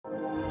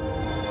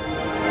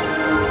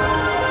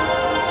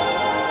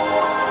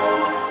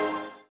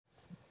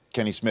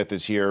Kenny Smith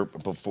is here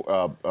from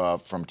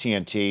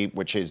TNT,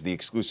 which is the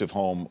exclusive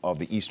home of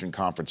the Eastern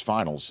Conference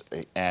Finals.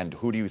 And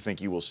who do you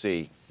think you will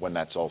see when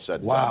that's all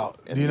said and done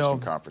in the Eastern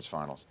Conference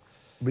Finals?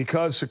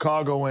 Because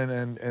Chicago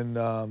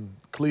and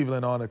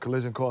Cleveland on a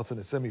collision course in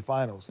the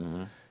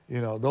semifinals,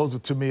 those are,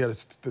 to me, are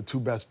the two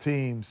best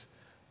teams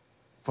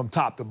from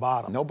top to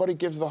bottom. Nobody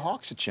gives the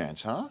Hawks a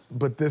chance, huh?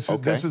 But this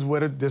is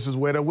where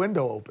the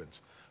window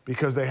opens,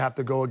 because they have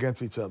to go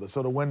against each other.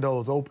 So the window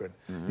is open.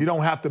 You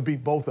don't have to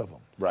beat both of them.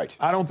 Right.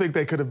 I don't think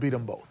they could have beat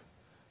them both,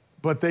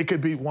 but they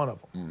could beat one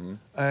of them.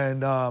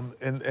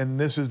 And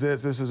this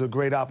is a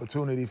great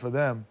opportunity for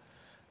them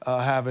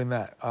having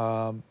that.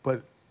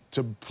 But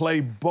to play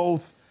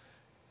both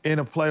in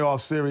a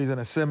playoff series, in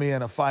a semi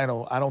and a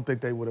final, I don't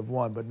think they would have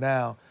won. But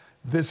now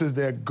this is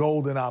their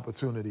golden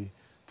opportunity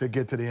to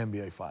get to the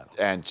NBA Finals.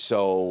 And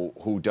so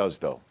who does,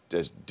 though?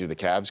 Do the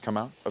Cavs come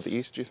out of the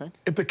East, do you think?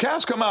 If the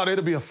Cavs come out,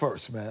 it'll be a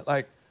first, man.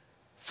 Like,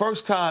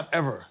 first time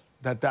ever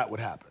that would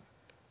happen.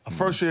 A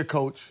first-year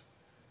coach,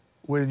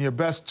 when your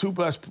two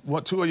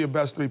of your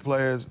best three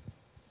players,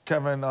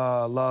 Kevin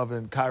Love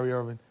and Kyrie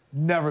Irving,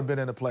 never been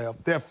in the playoff.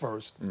 They're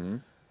first.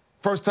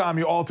 First time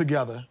you're all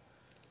together.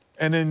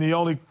 And then the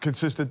only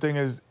consistent thing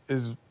is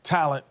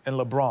talent and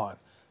LeBron.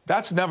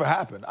 That's never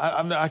happened.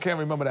 I can't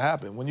remember that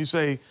happened. When you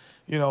say,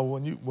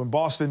 when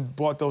Boston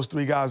brought those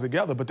three guys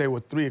together, but they were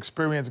three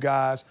experienced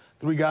guys,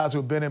 three guys who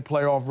have been in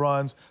playoff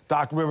runs.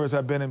 Doc Rivers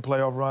have been in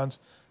playoff runs.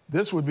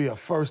 This would be a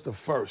first of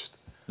first.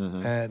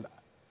 And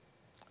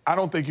I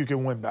don't think you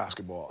can win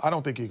basketball. I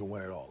don't think you can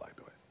win it all like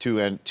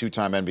that.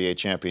 Two-time NBA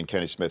champion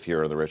Kenny Smith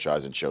here on the Rich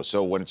Eisen Show.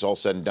 So when it's all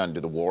said and done,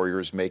 do the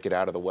Warriors make it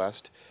out of the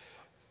West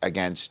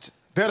against?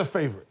 They're the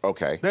favorite.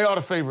 Okay. They are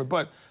the favorite.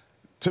 But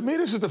to me,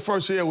 this is the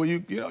first year where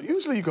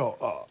usually you go,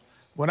 oh,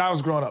 when I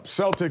was growing up,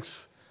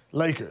 Celtics,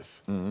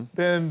 Lakers.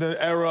 Then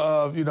the era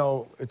of,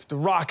 it's the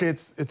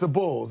Rockets, it's the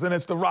Bulls, then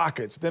it's the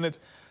Rockets, then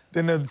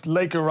the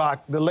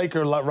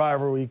Laker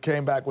rivalry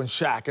came back when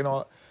Shaq and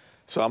all.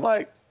 So I'm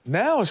like,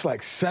 now it's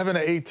like 7 or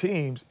 8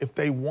 teams if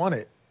they won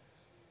it.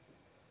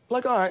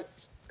 Like, all right,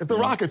 if the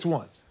Rockets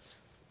won,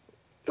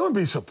 you wouldn't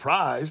be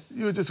surprised.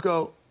 You would just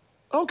go,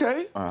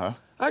 okay,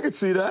 I could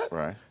see that.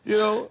 Right.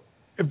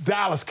 If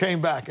Dallas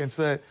came back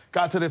and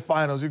got to the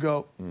finals, you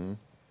go,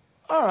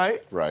 all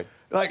right. Right.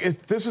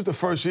 Like, this is the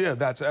first year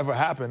that's ever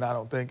happened, I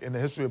don't think, in the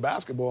history of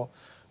basketball,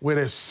 where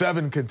there's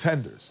 7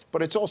 contenders.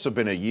 But it's also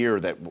been a year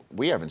that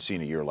we haven't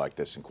seen a year like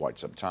this in quite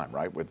some time,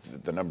 right?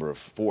 With the number of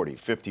 40,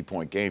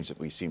 50-point games that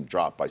we've seen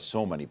dropped by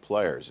so many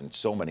players and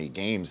so many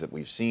games that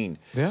we've seen,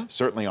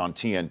 certainly on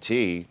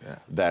TNT,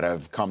 that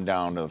have come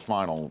down to the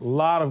final. A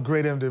lot of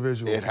great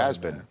individuals. It has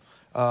been.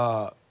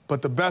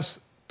 But the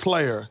best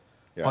player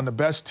on the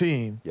best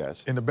team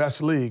in the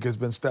best league has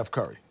been Steph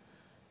Curry.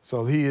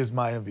 So he is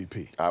my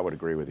MVP. I would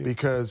agree with you.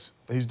 Because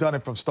he's done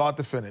it from start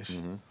to finish.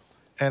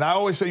 And I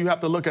always say you have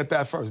to look at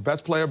that first.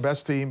 Best player,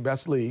 best team,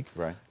 best league.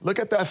 Right. Look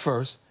at that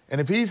first. And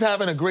if he's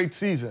having a great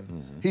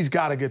season, he's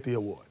got to get the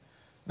award.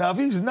 Now, if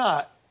he's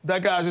not,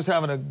 that guy's just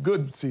having a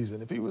good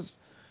season. If he was,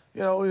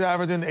 he's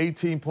averaging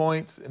 18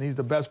 points and he's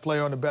the best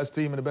player on the best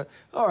team and the best.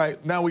 All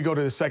right, now we go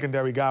to the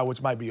secondary guy,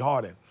 which might be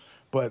Harden.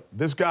 But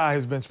this guy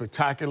has been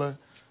spectacular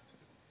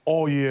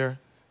all year,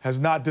 has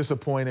not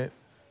disappointed.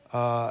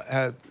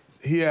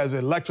 He has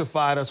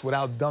electrified us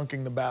without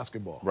dunking the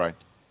basketball. Right.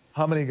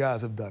 How many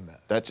guys have done that?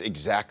 That's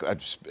exactly.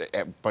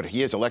 But he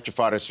has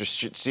electrified us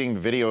just seeing the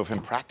video of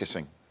him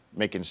practicing,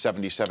 making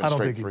 77 straight threes. I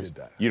don't think he did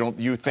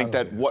that. You think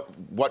that?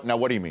 What? Now,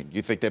 what do you mean?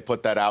 You think they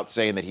put that out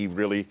saying that he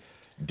really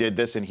did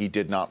this and he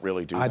did not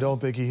really do that? I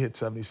don't think he hit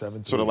 77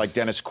 threes. Sort of like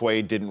Dennis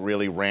Quaid didn't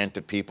really rant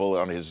at people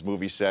on his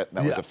movie set.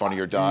 That was a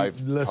funnier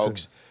dive. Listen,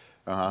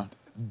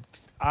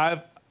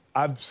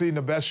 I've seen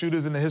the best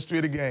shooters in the history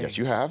of the game. Yes,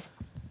 you have.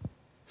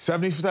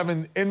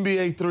 77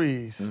 NBA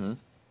threes.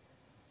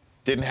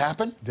 Didn't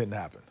happen? Didn't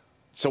happen.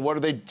 So what are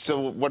they? So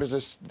what is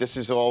this? This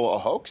is all a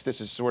hoax? This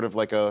is sort of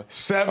like a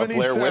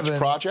Blair Witch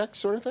Project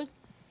sort of thing?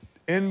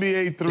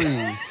 NBA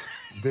threes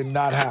did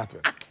not happen.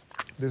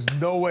 There's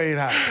no way it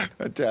happened.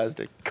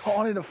 Fantastic.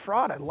 Calling it a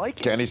fraud. I like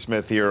it. Kenny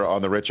Smith here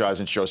on the Rich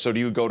Eisen Show. So do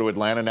you go to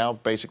Atlanta now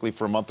basically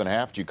for a month and a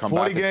half? Do you come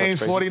back? 40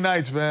 games, 40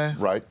 nights, man.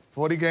 Right.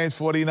 40 games,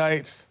 40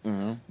 nights.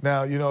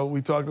 Now,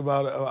 we talked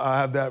about I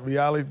have that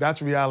reality.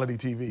 That's reality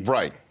TV.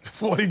 Right.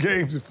 40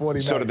 games and 40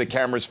 nights. So do the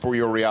cameras for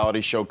your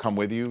reality show come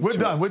with you? We're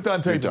done. We're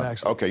done taping,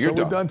 actually. Okay, you're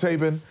done. We're done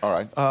taping. All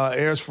right.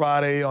 Airs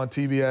Friday on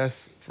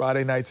TBS.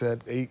 Friday nights at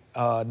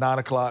 9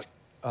 o'clock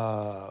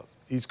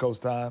East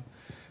Coast time.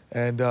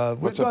 And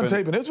we're done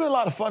taping. It's been a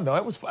lot of fun, though.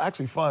 It was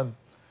actually fun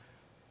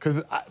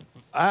because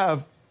I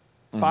have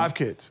 5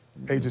 kids,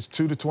 ages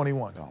 2 to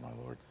 21. Oh, my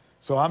Lord.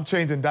 So I'm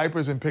changing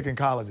diapers and picking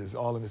colleges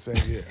all in the same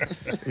year.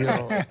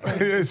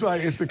 It's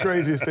the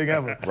craziest thing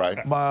ever.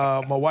 Right.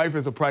 My wife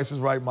is a Price is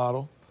Right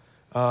model.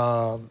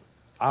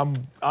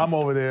 I'm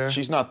over there.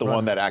 She's not the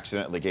one that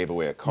accidentally gave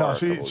away a car. No, a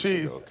couple weeks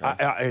ago,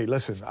 okay? Hey,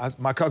 listen,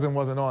 my cousin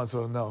wasn't on,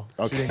 so no,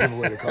 she didn't give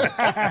away the car.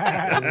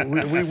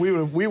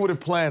 we would have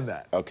planned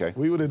that. Okay.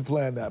 We would have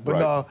planned that, but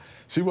right. no,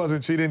 she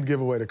wasn't. She didn't give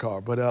away the car,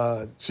 but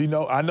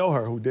I know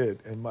her who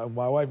did, and my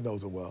wife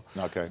knows her well.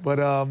 Okay. But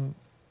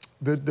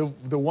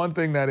the one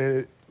thing that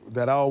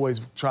I always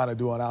try to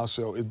do on our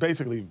show is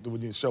basically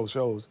when you show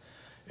shows,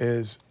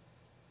 is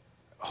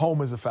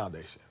home is a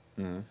foundation,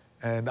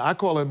 and I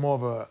call it more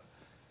of a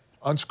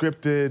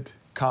unscripted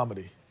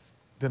comedy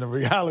than a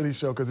reality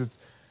show, because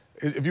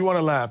if you want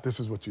to laugh, this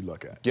is what you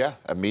look at. Yeah,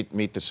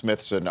 Meet the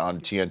Smiths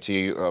on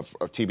TNT,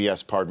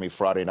 TBS, pardon me,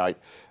 Friday night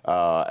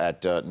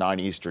at 9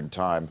 Eastern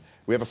time.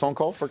 We have a phone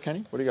call for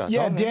Kenny? What do you got?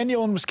 Yeah,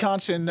 Daniel in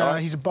Wisconsin.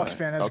 He's a Bucks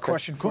fan. Has a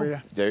question for you.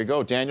 There you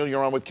go. Daniel,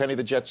 you're on with Kenny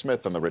the Jet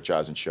Smith on the Rich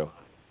Eisen Show.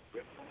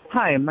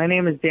 Hi, my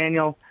name is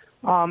Daniel.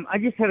 I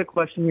just had a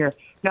question here.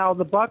 Now,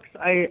 the Bucks,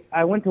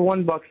 I went to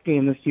one Bucks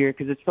game this year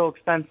because it's so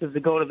expensive to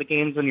go to the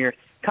games when you're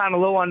kind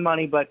of low on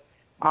money, but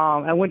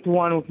I went to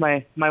one with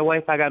my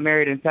wife. I got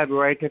married in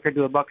February. I took her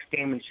to a Bucks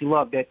game, and she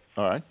loved it.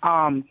 All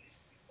right.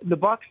 The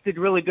Bucks did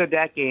really good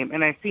that game,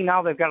 and I see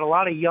now they've got a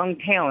lot of young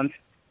talent.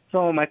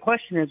 So my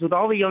question is, with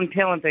all the young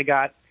talent they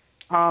got,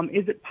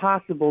 is it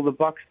possible the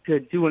Bucks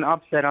could do an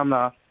upset on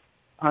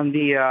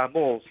the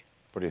Bulls?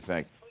 What do you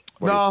think?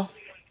 No,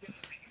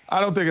 I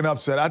don't think an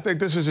upset. I think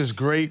this is just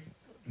great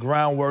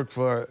groundwork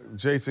for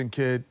Jason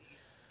Kidd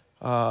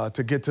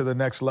to get to the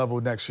next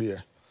level next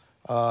year.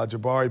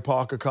 Jabari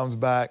Parker comes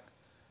back.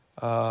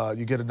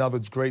 You get another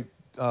great,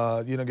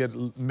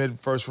 get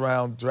mid-first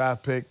round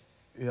draft pick,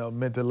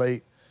 mid to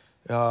late.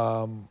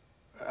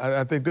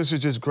 I think this is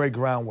just great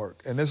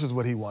groundwork, and this is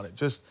what he wanted.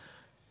 Just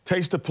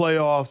taste the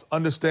playoffs,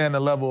 understand the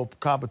level of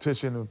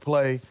competition and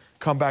play,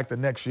 come back the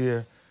next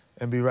year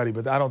and be ready.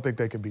 But I don't think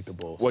they can beat the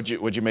Bulls.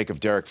 What'd you make of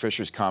Derek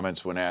Fisher's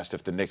comments when asked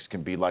if the Knicks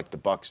can be like the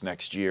Bucks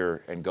next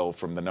year and go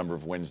from the number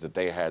of wins that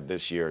they had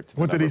this year to the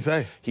What did he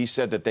say? He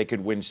said that they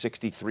could win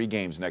 63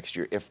 games next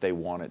year if they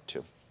wanted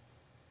to.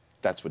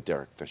 That's what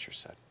Derek Fisher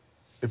said.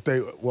 If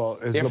they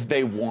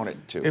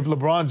wanted to. If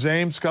LeBron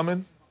James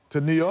coming to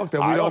New York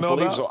that we don't know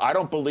about? So. I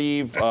don't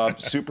believe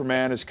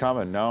Superman is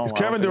coming. No. It's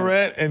Kevin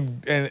Durant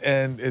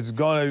and is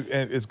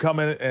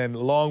coming, and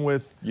along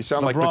with you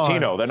sound LeBron, like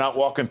Patino. They're not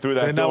walking through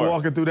that door. They're not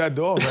walking through that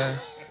door, man.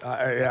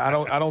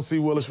 I don't see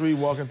Willis Reed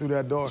walking through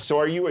that door. So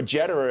are you a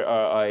Jet or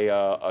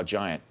a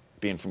Giant?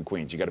 Being from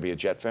Queens, you got to be a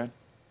Jet fan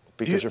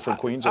because you're from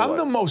Queens. I'm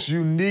the most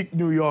unique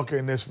New Yorker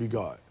in this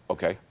regard.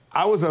 Okay.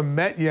 I was a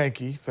Met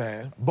Yankee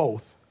fan,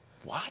 both.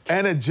 What?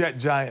 And a Jet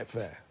Giant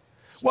fan.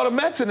 Well, the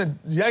Mets and the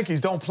Yankees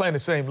don't play in the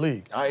same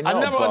league. I know,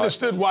 never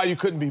understood why you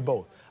couldn't be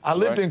both. I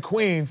lived in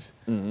Queens,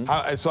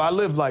 so I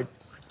lived like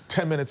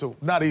 10 minutes,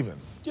 not even.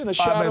 You're in the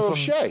shadow of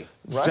Shea,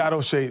 right? Shadow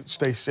of Shea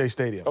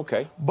Stadium.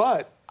 Okay.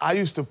 But I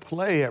used to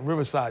play at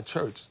Riverside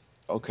Church,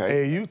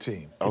 AAU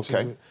team,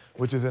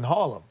 which is in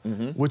Harlem,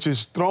 which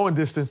is throwing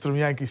distance from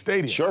Yankee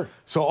Stadium. Sure.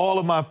 So all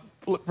of my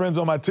friends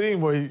on my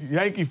team were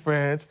Yankee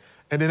fans,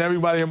 and then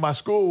everybody in my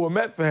school were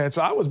Met fans.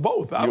 So I was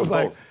both. I was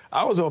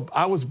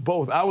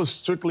both. I was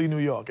strictly New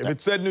York. If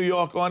it said New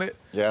York on it,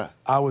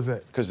 I was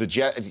it. Because the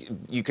Jet,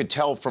 you could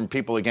tell from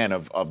people again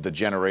of the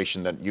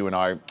generation that you and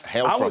I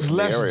hail from. I was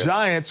less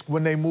Giants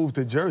when they moved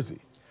to Jersey.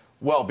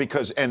 Well,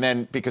 because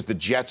the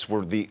Jets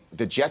were the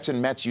Jets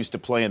and Mets used to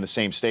play in the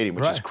same stadium,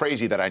 which is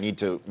crazy that I need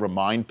to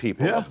remind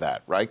people of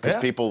that, right?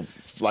 Because people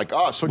like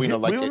us, we know,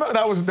 like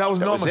that was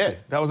normalcy.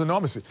 That was a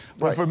normalcy.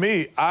 But for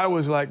me, I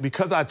was like,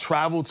 because I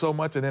traveled so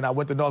much and then I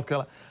went to North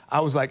Carolina,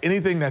 I was like,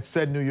 anything that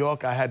said New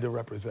York, I had to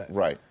represent.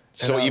 Right.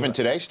 So even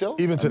today, still?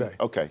 Even today.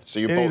 Okay. So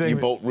you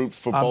both root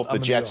for both the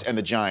Jets and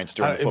the Giants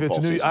during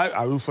football season.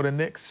 I root for the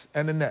Knicks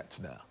and the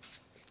Nets now.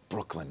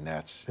 Brooklyn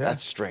Nets. Yeah.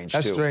 That's strange,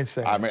 That's too. Strange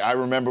saying. I mean, I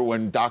remember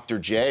when Dr.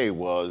 J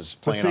was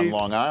playing on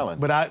Long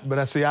Island. But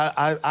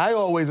I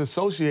always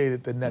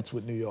associated the Nets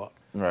with New York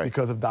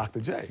because of Dr.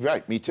 J.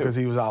 Right, me too. Because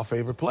he was our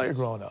favorite player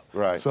growing up.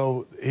 Right.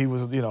 So he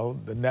was,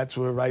 the Nets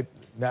were right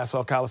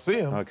Nassau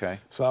Coliseum. Okay.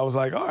 So I was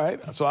like, all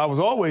right. So I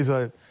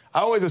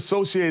always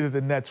associated the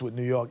Nets with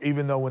New York,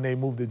 even though when they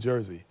moved to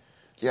Jersey.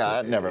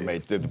 Yeah, that never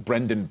made the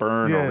Brendan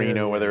Byrne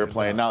Arena where they were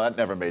playing. No, that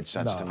never made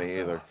sense to me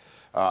either.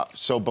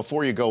 So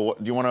before you go,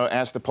 do you want to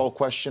ask the poll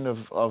question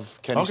of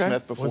Kenny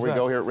Smith before we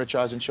go here at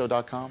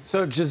richeisenshow.com?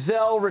 So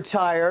Giselle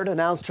retired,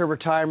 announced her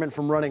retirement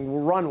from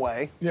running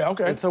runway. Yeah,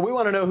 okay. And so we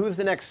want to know who's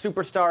the next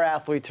superstar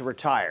athlete to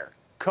retire.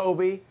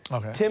 Kobe,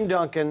 Tim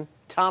Duncan,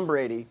 Tom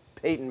Brady,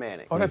 Peyton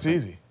Manning. Oh, that's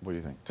easy. What do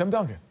you think? Tim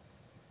Duncan.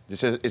 Is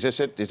this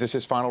it? Is this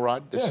his final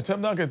ride? Yeah,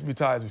 Tim Duncan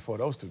retires before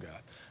those two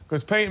guys.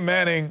 Because Peyton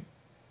Manning...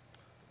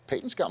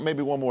 Peyton's got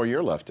maybe one more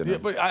year left in him. Yeah,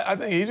 but I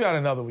think he's got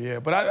another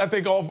year. But I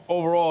think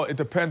overall it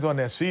depends on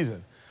their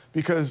season.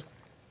 Because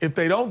if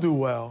they don't do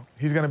well,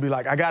 he's going to be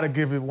like, I got to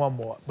give it one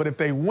more. But if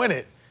they win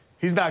it,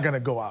 he's not going to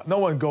go out. No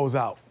one goes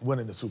out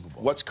winning the Super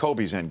Bowl. What's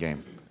Kobe's end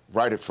game?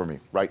 Write it for me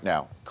right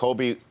now.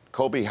 Kobe,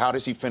 how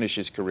does he finish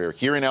his career?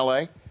 Here in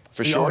L.A.,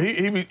 for sure?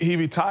 He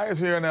retires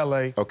here in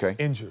L.A. Okay.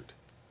 Injured.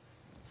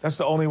 That's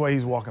the only way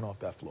he's walking off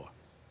that floor.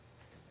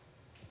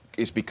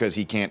 is because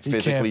he can't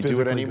physically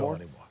do it anymore?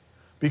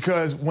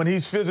 Because when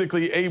he's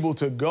physically able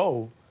to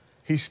go,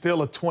 he's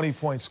still a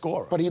 20-point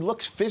scorer. But he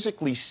looks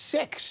physically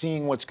sick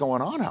seeing what's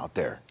going on out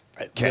there.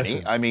 Kenny,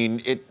 Listen. I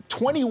mean,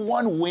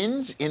 21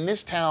 wins in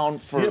this town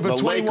for the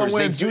Lakers. 21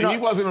 wins, he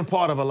wasn't a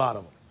part of a lot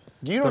of them.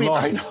 You don't even,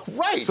 I know,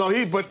 right.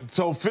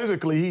 So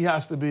physically, he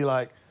has to be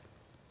like,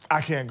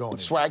 I can't go anymore.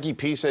 Swaggy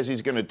P says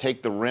he's going to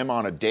take the rim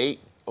on a date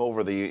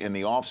in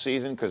the off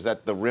season because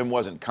the rim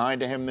wasn't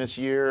kind to him this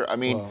year. I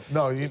mean,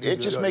 it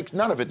just makes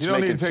none of it's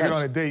making sense. You don't need to take it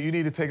on a date. You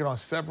need to take it on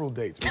several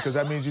dates because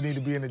that means you need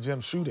to be in the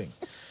gym shooting.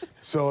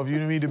 So if you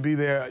need to be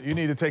there, you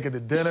need to take it to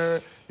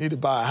dinner, you need to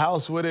buy a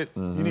house with it,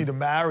 you need to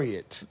marry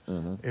it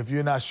if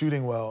you're not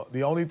shooting well.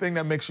 The only thing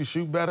that makes you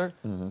shoot better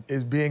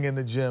is being in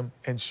the gym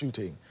and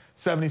shooting.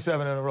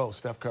 77 in a row,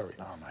 Steph Curry.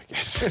 Oh, my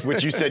gosh.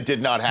 Which you said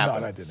did not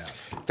happen. No, that did not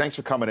happen. Thanks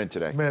for coming in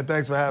today. Man,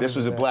 thanks for having me. This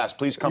was a blast.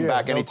 Please come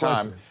back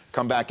anytime.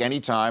 Come back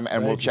anytime,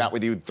 and we'll chat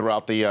with you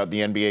throughout the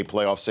NBA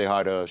playoffs. Say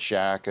hi to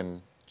Shaq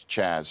and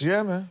Chaz.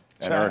 Yeah, man.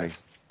 And Ernie.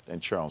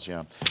 And Charles,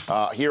 yeah.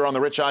 Here on The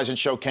Rich Eisen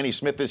Show, Kenny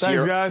Smith is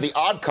Thanks, here. Guys. The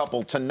Odd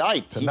Couple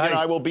tonight. He and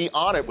I will be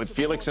on it with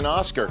Felix and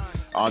Oscar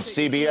on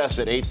CBS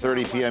at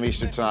 8:30 p.m.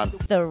 Eastern Time.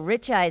 The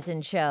Rich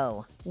Eisen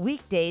Show,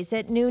 weekdays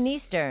at noon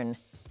Eastern.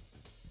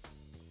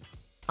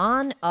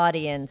 On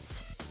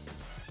Audience.